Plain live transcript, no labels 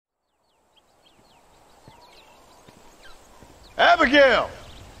Abigail!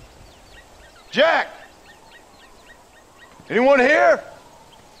 Jack! Anyone here?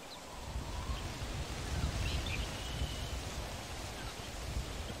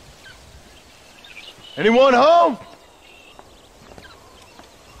 Anyone home?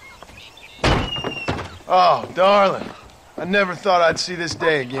 Oh, darling. I never thought I'd see this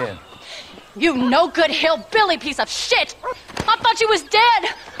day again. You no-good hillbilly piece of shit! I thought you was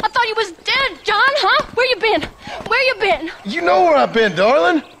dead! I thought you was dead, John, huh? Where you been? Where you been? You know where I've been,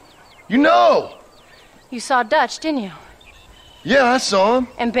 darling. You know. You saw Dutch, didn't you? Yeah, I saw him.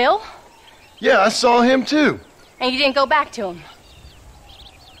 And Bill? Yeah, I saw him too. And you didn't go back to him?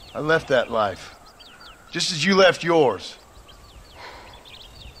 I left that life. Just as you left yours.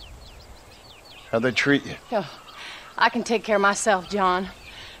 How'd they treat you? Oh, I can take care of myself, John.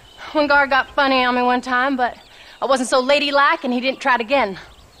 Wingard got funny on me one time, but I wasn't so ladylike and he didn't try it again.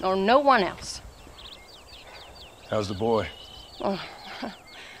 Nor no one else. How's the boy? Oh,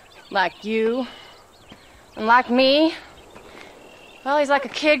 like you. And like me. Well, he's like a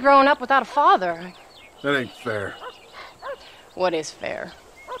kid growing up without a father. That ain't fair. What is fair?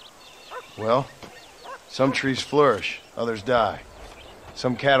 Well, some trees flourish, others die.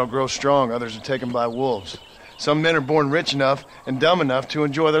 Some cattle grow strong, others are taken by wolves. Some men are born rich enough and dumb enough to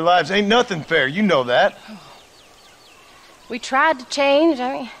enjoy their lives. Ain't nothing fair, you know that. We tried to change.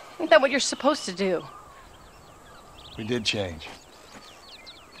 I mean, ain't that what you're supposed to do? We did change.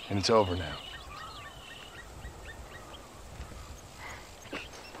 And it's over now.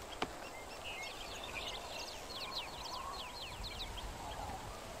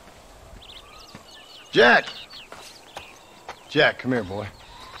 Jack! Jack, come here, boy.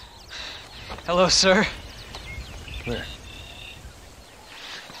 Hello, sir. Come here.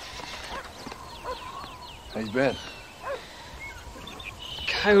 How you been?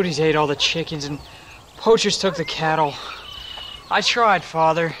 Coyotes ate all the chickens and poachers took the cattle. I tried,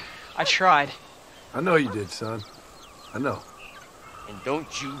 Father. I tried. I know you did, son. I know. And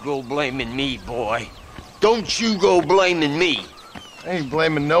don't you go blaming me, boy. Don't you go blaming me. I ain't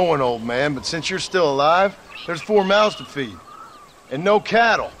blaming no one, old man, but since you're still alive, there's 4 mouths to feed. And no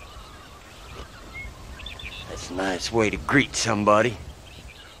cattle. That's a nice way to greet somebody.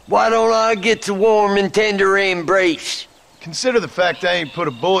 Why don't I get the warm and tender embrace? Consider the fact I ain't put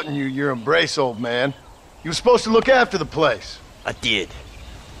a bullet in your embrace, old man. You were supposed to look after the place. I did.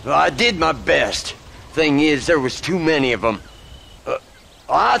 Well, I did my best. Thing is, there was too many of them.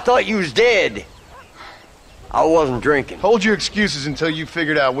 I thought you was dead. I wasn't drinking. Hold your excuses until you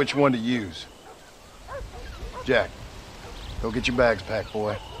figured out which one to use. Jack, go get your bags packed,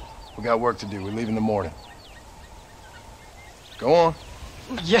 boy. We got work to do. We leave in the morning. Go on.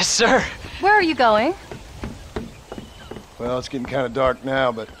 Yes, sir. Where are you going? Well, it's getting kind of dark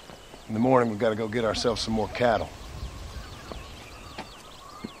now, but in the morning we've got to go get ourselves some more cattle.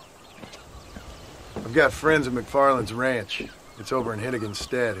 I've got friends at McFarland's ranch. It's over in Hennigan's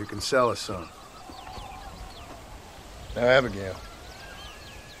stead who can sell us some. Now, Abigail,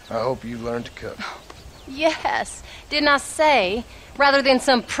 I hope you learned to cook. Yes. Didn't I say, rather than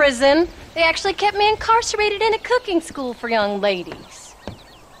some prison, they actually kept me incarcerated in a cooking school for young ladies.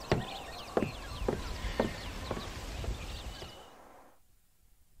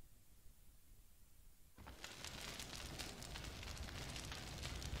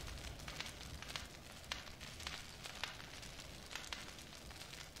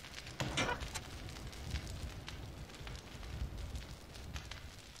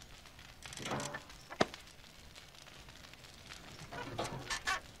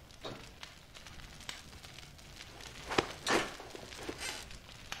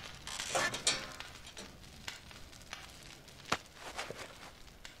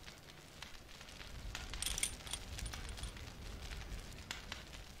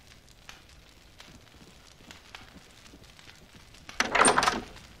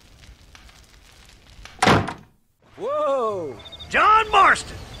 Whoa! John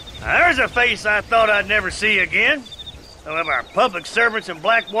Marston! Now, there's a face I thought I'd never see again. Some of our public servants in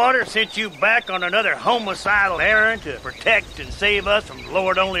Blackwater sent you back on another homicidal errand to protect and save us from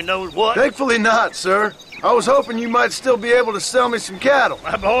Lord only knows what. Thankfully not, sir. I was hoping you might still be able to sell me some cattle.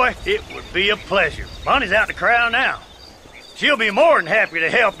 My boy, it would be a pleasure. Bonnie's out in the corral now. She'll be more than happy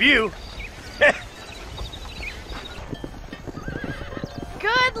to help you.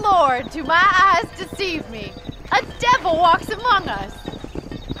 Good Lord, do my eyes deceive me? A devil walks among us.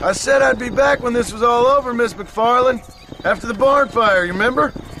 I said I'd be back when this was all over, Miss McFarland. After the barn fire, you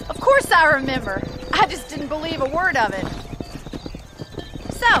remember? Of course I remember. I just didn't believe a word of it.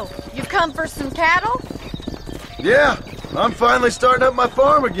 So, you've come for some cattle? Yeah, I'm finally starting up my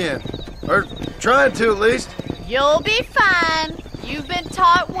farm again. Or trying to, at least. You'll be fine. You've been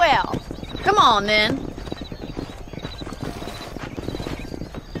taught well. Come on, then.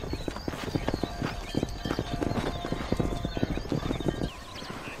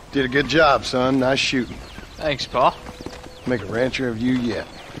 Did a good job, son. Nice shooting. Thanks, Pa. Make a rancher of you yet.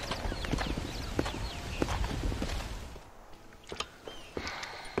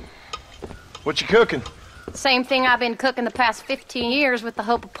 What you cooking? Same thing I've been cooking the past 15 years with the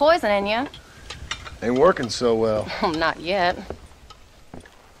hope of poisoning you. Ain't working so well. Not yet.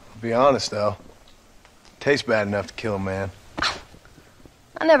 I'll be honest, though. Tastes bad enough to kill a man.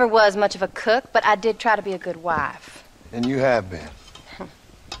 I never was much of a cook, but I did try to be a good wife. And you have been.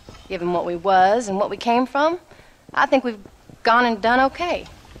 Given what we was and what we came from, I think we've gone and done okay.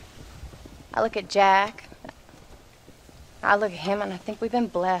 I look at Jack. I look at him, and I think we've been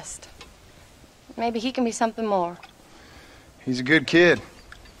blessed. Maybe he can be something more. He's a good kid.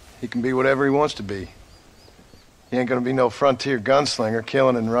 He can be whatever he wants to be. He ain't gonna be no frontier gunslinger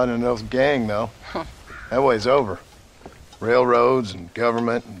killing and running no gang, though. That way's over. Railroads and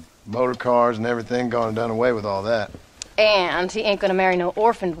government and motor cars and everything gone and done away with all that. And he ain't gonna marry no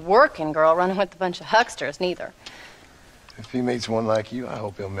orphaned working girl running with a bunch of hucksters, neither. If he meets one like you, I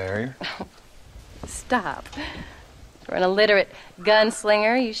hope he'll marry her. Stop. For an illiterate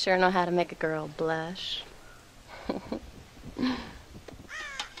gunslinger, you sure know how to make a girl blush.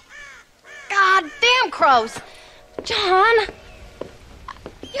 God damn crows! John!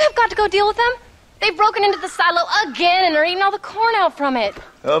 You have got to go deal with them. They've broken into the silo again and are eating all the corn out from it.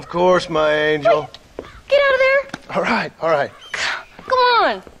 Of course, my angel. Wait, get out of there. All right, all right. Come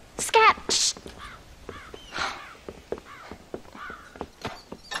on. Scat. Shh.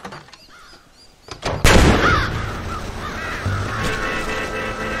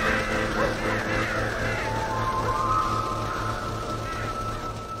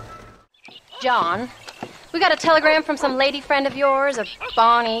 John, we got a telegram from some lady friend of yours, a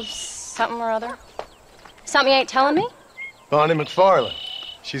Bonnie something or other. Something you ain't telling me? Bonnie McFarland.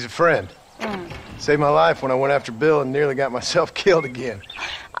 She's a friend. Saved my life when I went after Bill and nearly got myself killed again.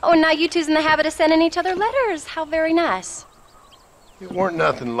 Oh, and now you two's in the habit of sending each other letters. How very nice. It weren't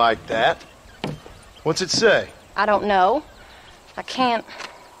nothing like that. What's it say? I don't know. I can't...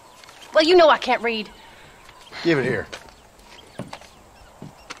 Well, you know I can't read. Give it here.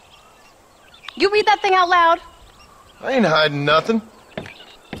 You read that thing out loud. I ain't hiding nothing.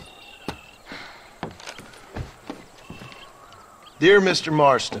 Dear Mr.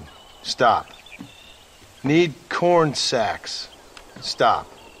 Marston, stop. Need corn sacks.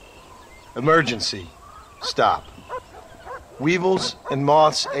 Stop. Emergency. Stop. Weevils and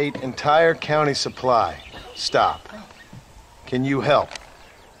moths ate entire county supply. Stop. Can you help?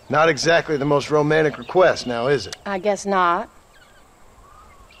 Not exactly the most romantic request, now is it? I guess not.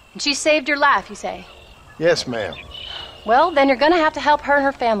 And she saved your life, you say? Yes, ma'am. Well, then you're gonna have to help her and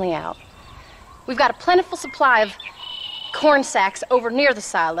her family out. We've got a plentiful supply of corn sacks over near the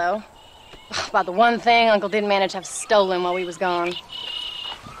silo. About the one thing Uncle didn't manage to have stolen while we was gone.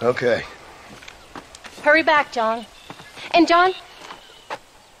 Okay. Hurry back, John. And John,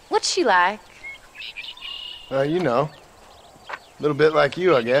 what's she like? You know. A little bit like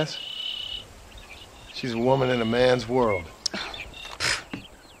you, I guess. She's a woman in a man's world.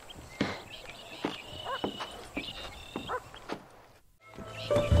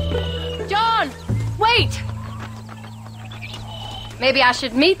 John, wait! Maybe I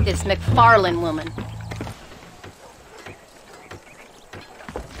should meet this McFarland woman.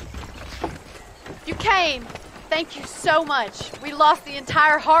 You came. Thank you so much. We lost the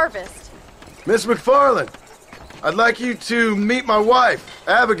entire harvest. Miss McFarland, I'd like you to meet my wife,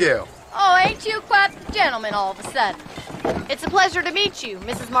 Abigail. Oh, ain't you quite the gentleman all of a sudden? It's a pleasure to meet you,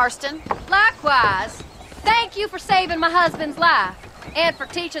 Mrs. Marston. Likewise. Thank you for saving my husband's life. And for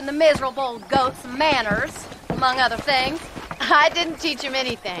teaching the miserable goat some manners, among other things. I didn't teach him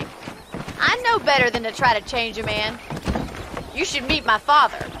anything. I know better than to try to change a man. You should meet my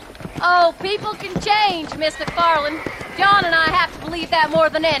father. Oh, people can change, Miss McFarland. John and I have to believe that more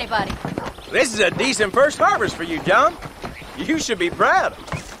than anybody. This is a decent first harvest for you, John. You should be proud.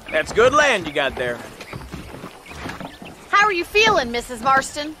 That's good land you got there. How are you feeling, Mrs.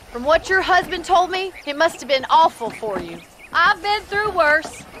 Marston? From what your husband told me, it must have been awful for you. I've been through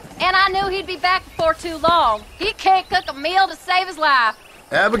worse, and I knew he'd be back before too long. He can't cook a meal to save his life.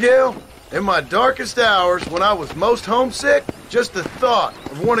 Abigail, in my darkest hours, when I was most homesick, just the thought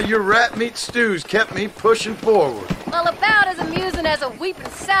of one of your rat meat stews kept me pushing forward. Well, about as amusing as a weeping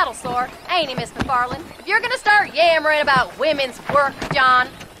saddle sore, ain't he, Miss McFarland? If you're gonna start yammering about women's work, John,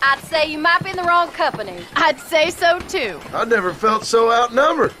 I'd say you might be in the wrong company. I'd say so, too. I never felt so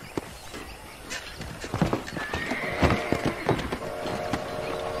outnumbered.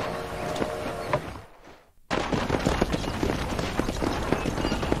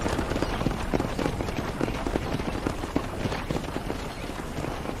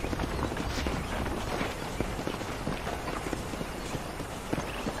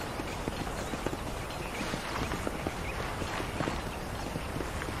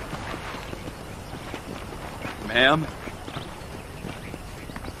 Ham?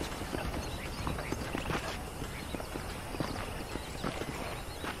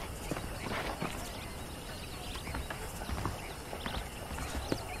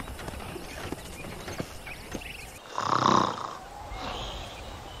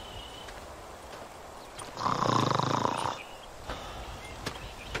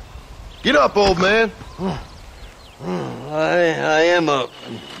 Get up, old man. I am up.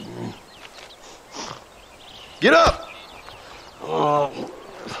 Get up! Oh.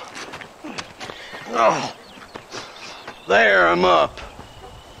 There, I'm up.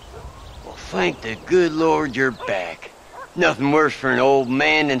 Well, thank the good Lord you're back. Nothing worse for an old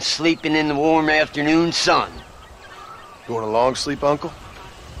man than sleeping in the warm afternoon sun. You want a long sleep, Uncle?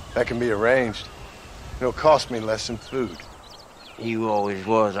 That can be arranged. It'll cost me less than food. You always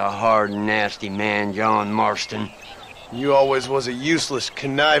was a hard and nasty man, John Marston. You always was a useless,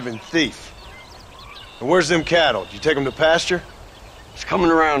 conniving thief. And where's them cattle? Did you take them to pasture? It's coming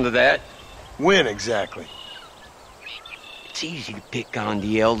around to that. When exactly? It's easy to pick on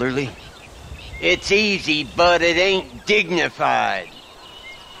the elderly. It's easy, but it ain't dignified.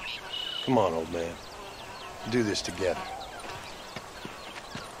 Come on, old man. We'll do this together.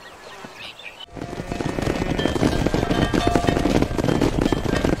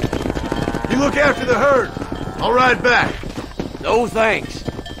 You look after the herd. I'll ride back. No thanks.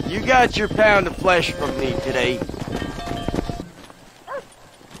 You got your pound of flesh from me today.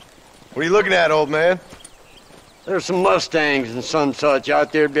 What are you looking at, old man? There's some Mustangs and some such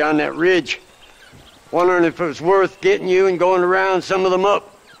out there beyond that ridge. Wondering if it was worth getting you and going around some of them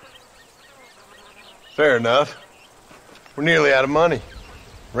up. Fair enough. We're nearly out of money.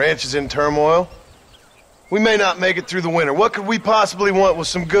 Ranch is in turmoil. We may not make it through the winter. What could we possibly want with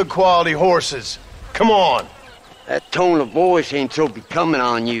some good quality horses? Come on. That tone of voice ain't so becoming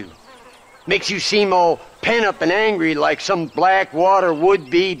on you. Makes you seem all pent up and angry like some Blackwater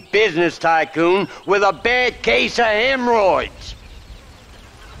would-be business tycoon with a bad case of hemorrhoids.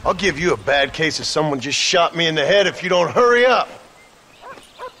 I'll give you a bad case of someone just shot me in the head if you don't hurry up.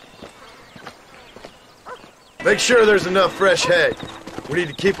 Make sure there's enough fresh hay. We need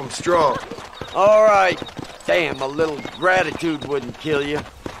to keep them strong. All right. Damn, a little gratitude wouldn't kill you.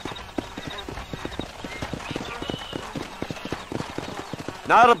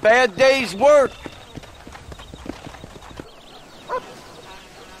 Not a bad day's work.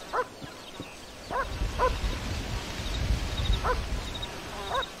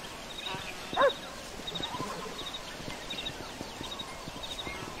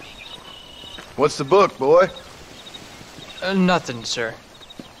 What's the book, boy? Nothing, sir.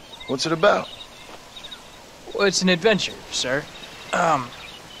 What's it about? Well, it's an adventure, sir.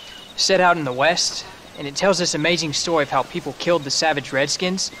 Set out in the West, and it tells this amazing story of how people killed the savage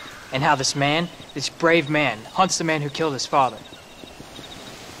Redskins, and how this brave man, hunts the man who killed his father.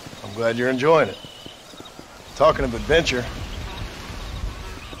 I'm glad you're enjoying it. Talking of adventure,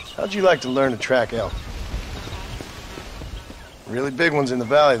 how'd you like to learn to track elk? Really big ones in the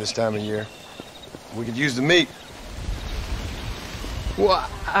valley this time of year. We could use the meat. Well,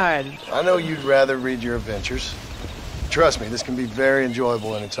 I know you'd rather read your adventures. Trust me, this can be very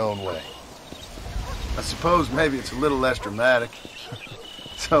enjoyable in its own way. I suppose maybe it's a little less dramatic.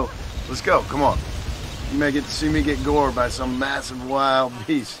 So, let's go, come on. You may get to see me get gored by some massive wild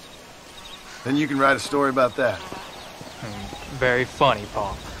beast. Then you can write a story about that. Very funny,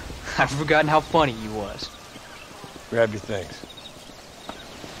 Paul. I've forgotten how funny you was. Grab your things.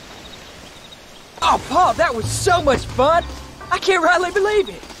 Oh, Paul, that was so much fun! I can't rightly believe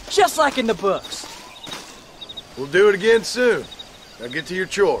it. Just like in the books. We'll do it again soon. Now get to your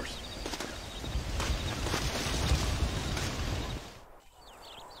chores.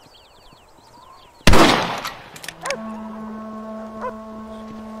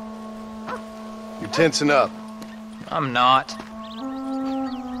 You're tensing up. I'm not.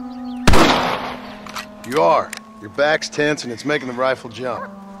 You are. Your back's tense and it's making the rifle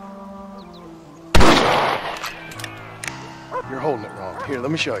jump. You're holding it wrong. Here, let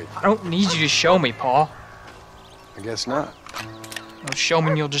me show you. I don't need you to show me, Paul. I guess not. No, show me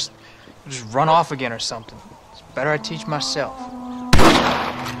and you'll just run off again or something. It's better I teach myself.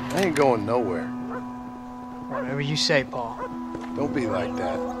 I ain't going nowhere. Whatever you say, Paul. Don't be like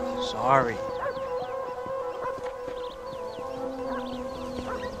that. Sorry.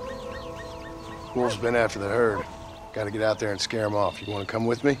 Wolf's been after the herd. Gotta get out there and scare him off. You wanna come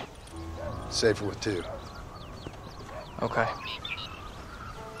with me? Safer with two. Okay.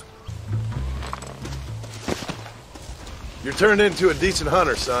 You're turned into a decent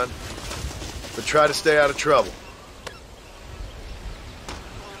hunter, son. But try to stay out of trouble.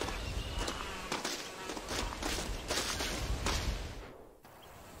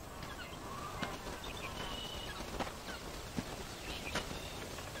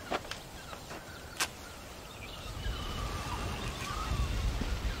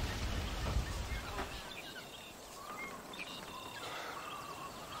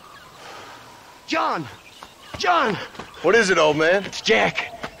 John! John! What is it, old man? It's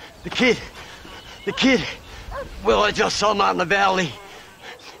Jack. The kid. The kid. Well, I just saw him out in the valley.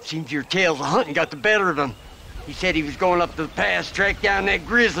 Seems your tales of hunting got the better of him. He said he was going up to the pass, track down that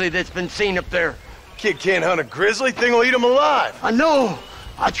grizzly that's been seen up there. Kid can't hunt a grizzly. Thing will eat him alive. I know.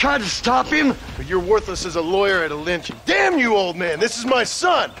 I tried to stop him. But you're worthless as a lawyer at a lynching. Damn you, old man. This is my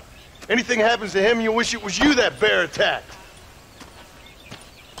son. Anything happens to him, you'll wish it was you that bear attacked.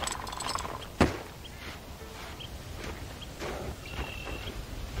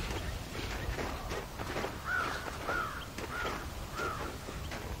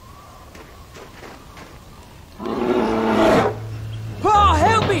 Paul,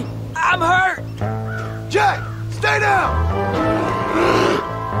 help me! I'm hurt! Jack, stay down!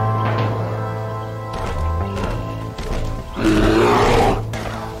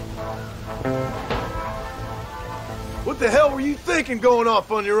 What the hell were you thinking going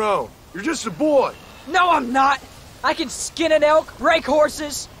off on your own? You're just a boy. No, I'm not! I can skin an elk, rake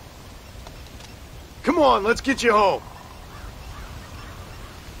horses. Come on, let's get you home.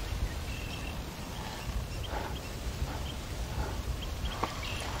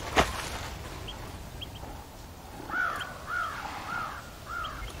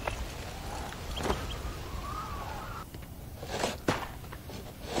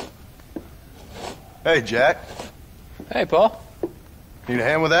 Hey, Jack. Hey, Paul. Need a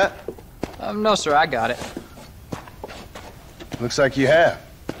hand with that? No, sir, I got it. Looks like you have.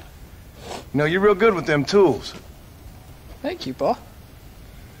 You know, you're real good with them tools. Thank you, Paul.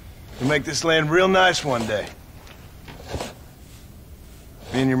 You'll make this land real nice one day.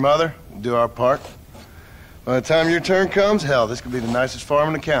 Me and your mother will do our part. By the time your turn comes, hell, this could be the nicest farm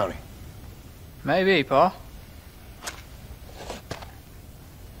in the county. Maybe, Paul.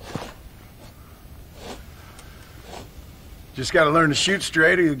 Just gotta learn to shoot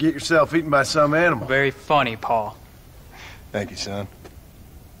straight or you'll get yourself eaten by some animal. Very funny, Paul. Thank you, son.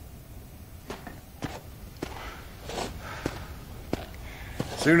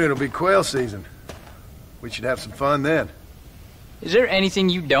 Soon it'll be quail season. We should have some fun then. Is there anything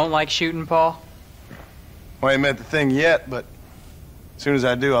you don't like shooting, Paul? Well, I ain't met the thing yet, but as soon as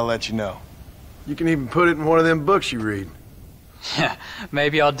I do, I'll let you know. You can even put it in one of them books you read. Yeah,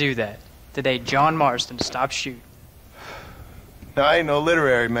 maybe I'll do that. The day John Marston stopped shooting. Now, I ain't no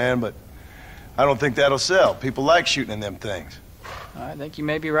literary man, but I don't think that'll sell. People like shooting in them things. I think you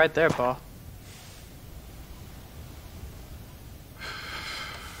may be right there, Paul.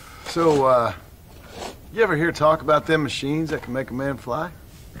 So, you ever hear talk about them machines that can make a man fly?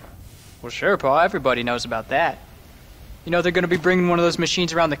 Well, sure, Paul. Everybody knows about that. You know they're going to be bringing one of those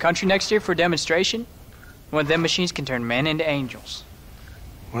machines around the country next year for a demonstration? One of them machines can turn men into angels.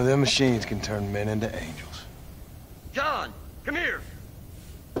 One of them machines can turn men into angels. John, come here.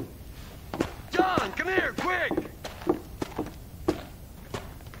 John, come here, quick.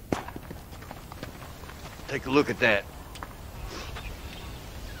 Take a look at that.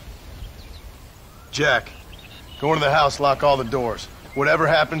 Jack, go into the house, lock all the doors. Whatever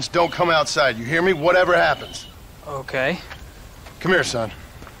happens, don't come outside. You hear me? Whatever happens. Okay. Come here, son.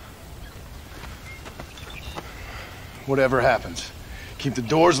 Whatever happens, keep the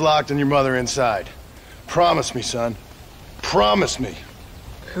doors locked and your mother inside. Promise me, son. Promise me.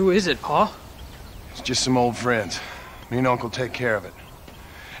 Who is it, Paul? It's just some old friends. Me and Uncle take care of it.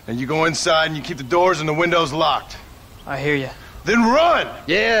 And you go inside and you keep the doors and the windows locked. I hear you. Then run!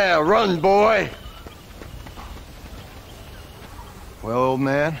 Yeah, run, boy. Well, old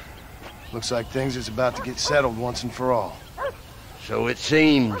man, looks like things is about to get settled once and for all. So it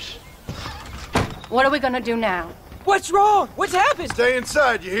seems. What are we gonna do now? What's wrong? What's happened? Stay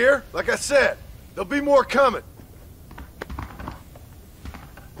inside, you hear? Like I said, there'll be more coming.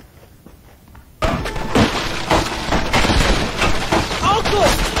 Uncle!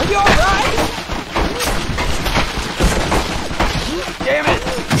 Are you alright? Damn it!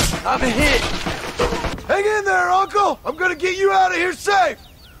 I'm hit! Hang in there, Uncle! I'm gonna get you out of here safe!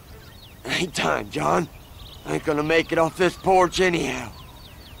 Ain't time, John. I ain't gonna make it off this porch anyhow.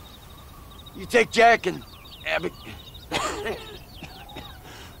 You take Jack and Abby.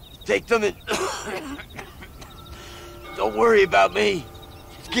 Take them and... Don't worry about me.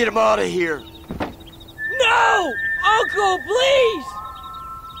 Just get them out of here. No! Uncle, please!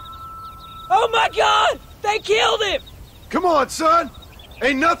 Oh my God! They killed him! Come on, son!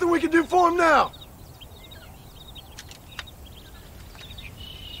 Ain't nothing we can do for him now!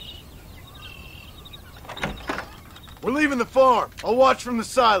 We're leaving the farm. I'll watch from the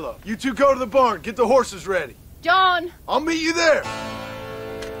silo. You two go to the barn, get the horses ready. John! I'll meet you there!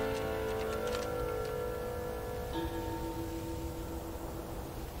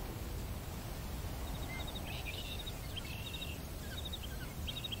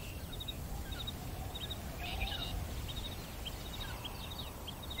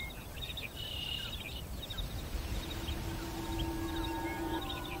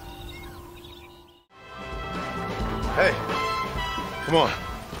 Hey, come on.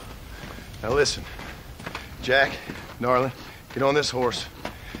 Now listen. Jack, Gnarly, get on this horse.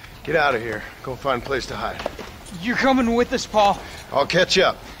 Get out of here. Go find a place to hide. You're coming with us, Paul. I'll catch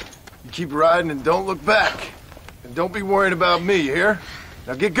up. You keep riding and don't look back. And don't be worried about me, you hear?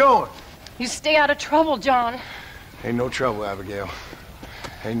 Now get going. You stay out of trouble, John. Ain't no trouble, Abigail.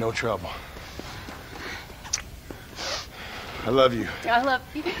 Ain't no trouble. I love you. I love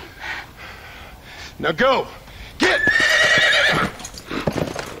you. Now go! Get!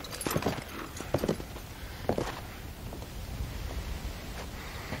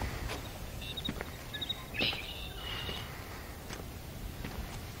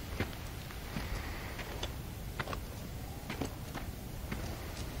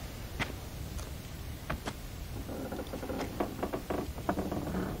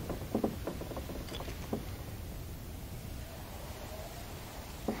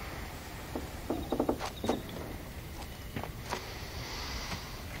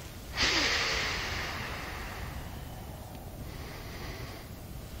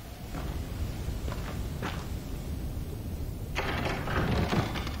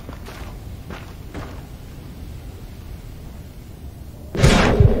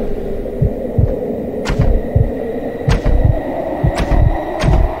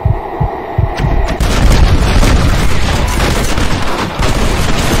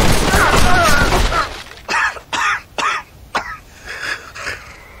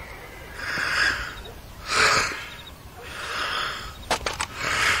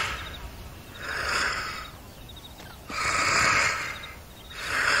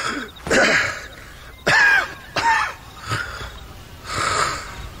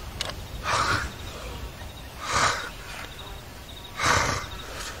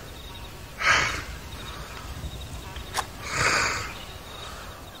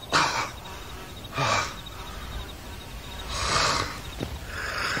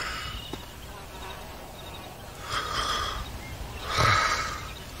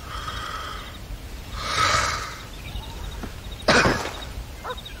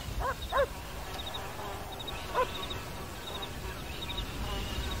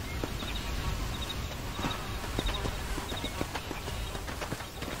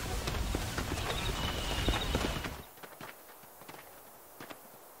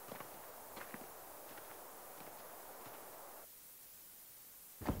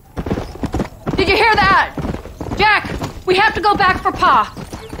 Did you hear that? Jack, we have to go back for Pa.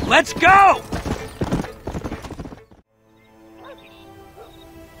 Let's go!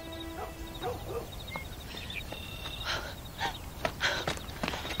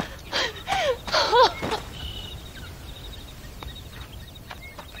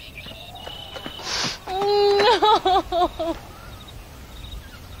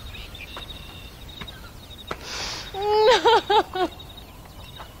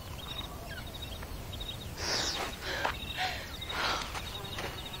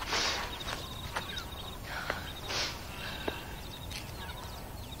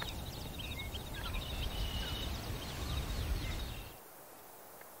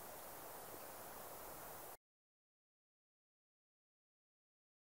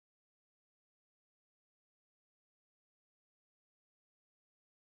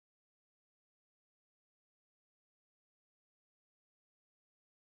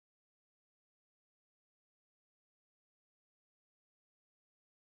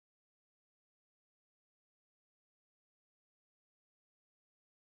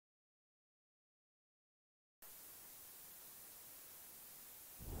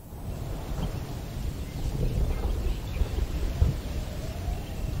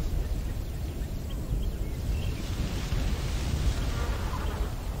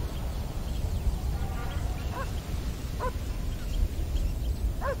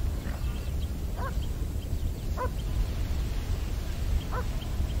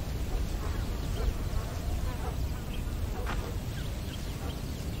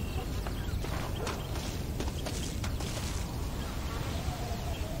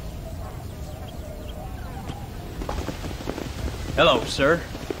 Hello, sir.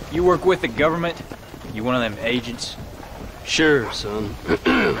 You work with the government? You one of them agents? Sure, son.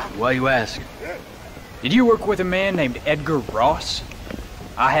 Why you ask? Did you work with a man named Edgar Ross?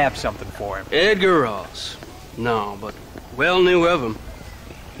 I have something for him. Edgar Ross? No, but well knew of him.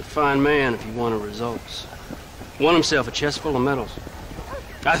 A fine man if he wanted results. Won himself a chest full of medals.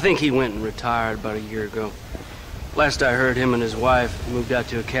 I think he went and retired about a year ago. Last I heard, him and his wife moved out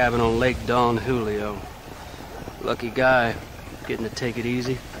to a cabin on Lake Don Julio. Lucky guy, getting to take it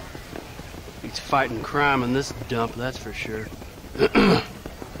easy. He's fighting crime in this dump, that's for sure. Well,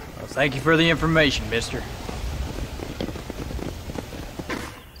 thank you for the information, mister.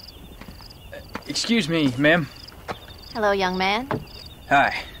 Excuse me, ma'am. Hello, young man.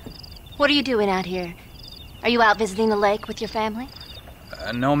 Hi. What are you doing out here? Are you out visiting the lake with your family?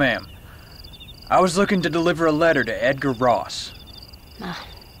 No, ma'am. I was looking to deliver a letter to Edgar Ross. Oh,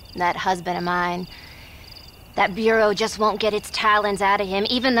 that husband of mine. That bureau just won't get its talons out of him,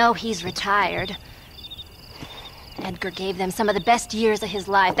 even though he's retired. Edgar gave them some of the best years of his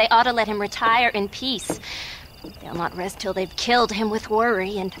life. They ought to let him retire in peace. They'll not rest till they've killed him with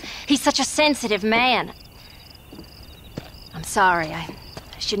worry, and he's such a sensitive man. I'm sorry, I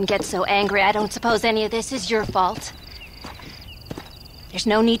shouldn't get so angry. I don't suppose any of this is your fault. There's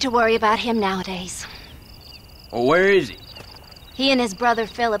no need to worry about him nowadays. Well, where is he? He and his brother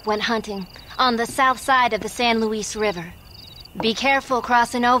Philip went hunting on the south side of the San Luis River. Be careful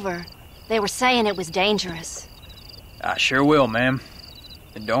crossing over. They were saying it was dangerous. I sure will, ma'am.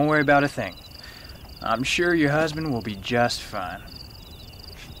 And don't worry about a thing. I'm sure your husband will be just fine.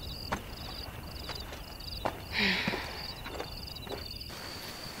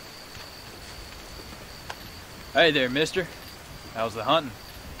 Hey there, mister. How's the hunting?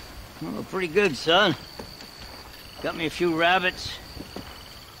 Oh, pretty good, son. Got me a few rabbits,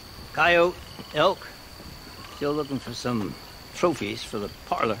 coyote, elk. Still looking for some trophies for the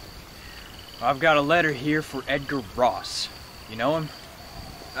parlor. I've got a letter here for Edgar Ross. You know him?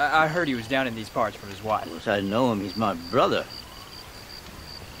 I heard he was down in these parts with his wife. Of course I know him. He's my brother.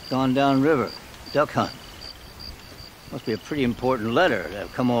 Gone down river, duck hunt. Must be a pretty important letter to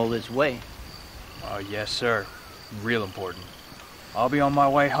have come all this way. Oh, yes, sir. Real important. I'll be on my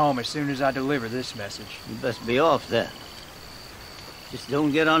way home as soon as I deliver this message. You best be off then. Just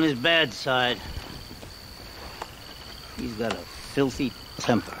don't get on his bad side. He's got a filthy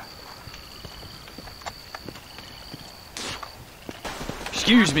temper.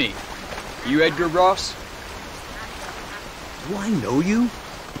 Excuse me. You Edgar Ross? Do I know you?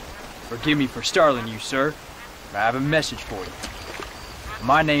 Forgive me for startling you, sir. I have a message for you.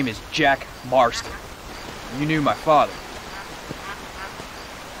 My name is Jack Marston. You knew my father.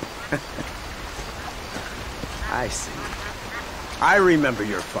 I see. I remember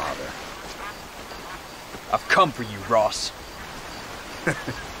your father. I've come for you, Ross.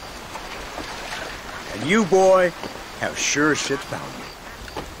 And you, boy, have sure shit found me.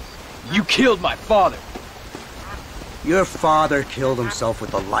 You killed my father. Your father killed himself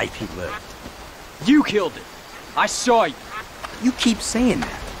with the life he lived. You killed him. I saw you. You keep saying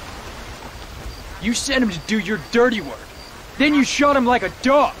that. You sent him to do your dirty work. Then you shot him like a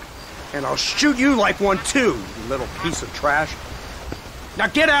dog. And I'll shoot you like one too, you little piece of trash. Now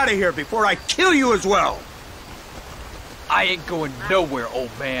get out of here before I kill you as well. I ain't going nowhere,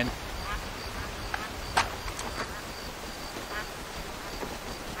 old man.